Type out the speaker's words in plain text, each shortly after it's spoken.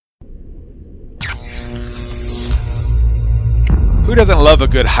Who doesn't love a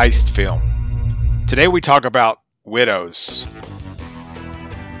good heist film? Today we talk about Widows.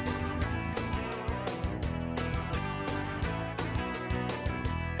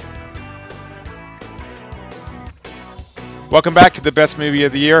 Welcome back to the best movie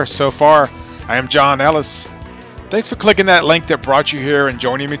of the year so far. I am John Ellis. Thanks for clicking that link that brought you here and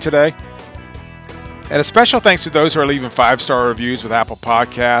joining me today. And a special thanks to those who are leaving 5-star reviews with Apple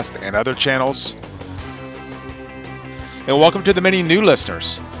Podcasts and other channels. And welcome to the many new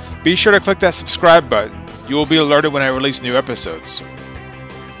listeners. Be sure to click that subscribe button. You will be alerted when I release new episodes.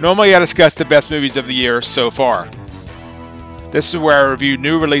 Normally I discuss the best movies of the year so far. This is where I review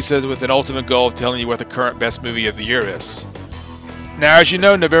new releases with an ultimate goal of telling you what the current best movie of the year is. Now, as you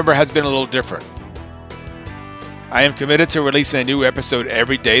know, November has been a little different. I am committed to releasing a new episode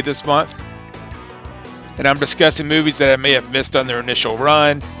every day this month. And I'm discussing movies that I may have missed on their initial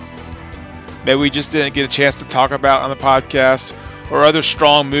run, maybe we just didn't get a chance to talk about on the podcast, or other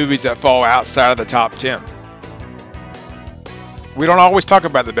strong movies that fall outside of the top 10. We don't always talk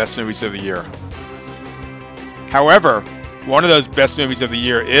about the best movies of the year. However, one of those best movies of the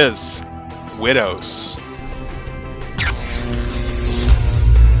year is Widows.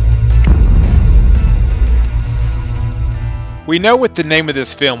 We know with the name of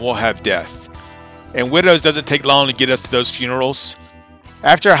this film we'll have death, and Widows doesn't take long to get us to those funerals.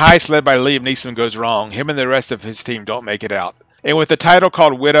 After a heist led by Liam Neeson goes wrong, him and the rest of his team don't make it out. And with the title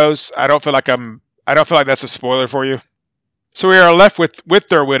called Widows, I don't feel like that's a spoiler for you. So we are left with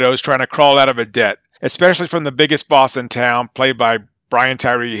their widows trying to crawl out of a debt, especially from the biggest boss in town, played by Brian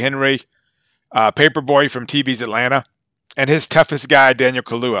Tyree Henry, Paperboy from TV's Atlanta, and his toughest guy, Daniel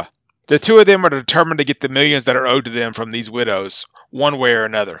Kaluuya. The two of them are determined to get the millions that are owed to them from these widows, one way or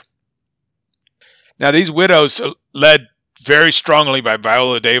another. Now, these widows, led very strongly by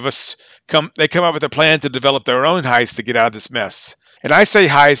Viola Davis, they come up with a plan to develop their own heist to get out of this mess. And I say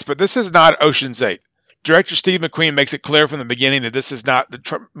heist, but this is not Ocean's 8. Director Steve McQueen makes it clear from the beginning that this is not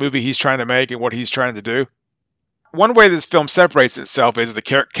the movie he's trying to make and what he's trying to do. One way this film separates itself is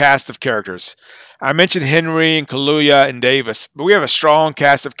the cast of characters. I mentioned Henry and Kaluuya and Davis, but we have a strong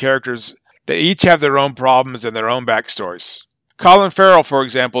cast of characters that each have their own problems and their own backstories. Colin Farrell, for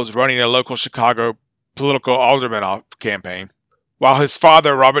example, is running a local Chicago political alderman campaign, while his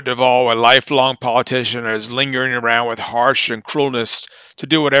father, Robert Duvall, a lifelong politician, is lingering around with harsh and cruelness to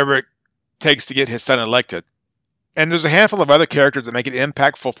do whatever it takes to get his son elected. And there's a handful of other characters that make an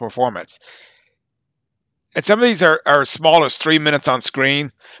impactful performance. And some of these are as small as 3 minutes on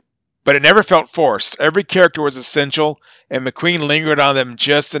screen, but it never felt forced. Every character was essential, and McQueen lingered on them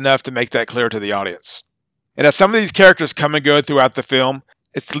just enough to make that clear to the audience. And as some of these characters come and go throughout the film,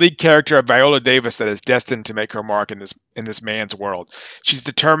 it's the lead character of Viola Davis that is destined to make her mark in this man's world. She's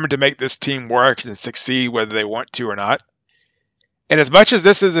determined to make this team work and succeed whether they want to or not. And as much as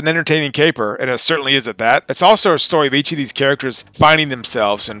this is an entertaining caper, and it certainly is at that, it's also a story of each of these characters finding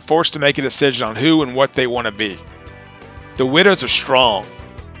themselves and forced to make a decision on who and what they want to be. The Widows are strong,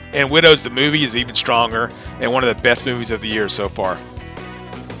 and Widows the movie is even stronger, and one of the best movies of the year so far.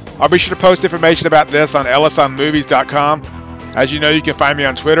 I'll be sure to post information about this on ellisonmovies.com. As you know, you can find me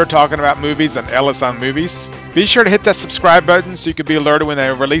on Twitter talking about movies on Ellis on Movies. Be sure to hit that subscribe button so you can be alerted when I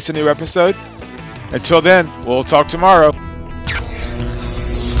release a new episode. Until then, we'll talk tomorrow.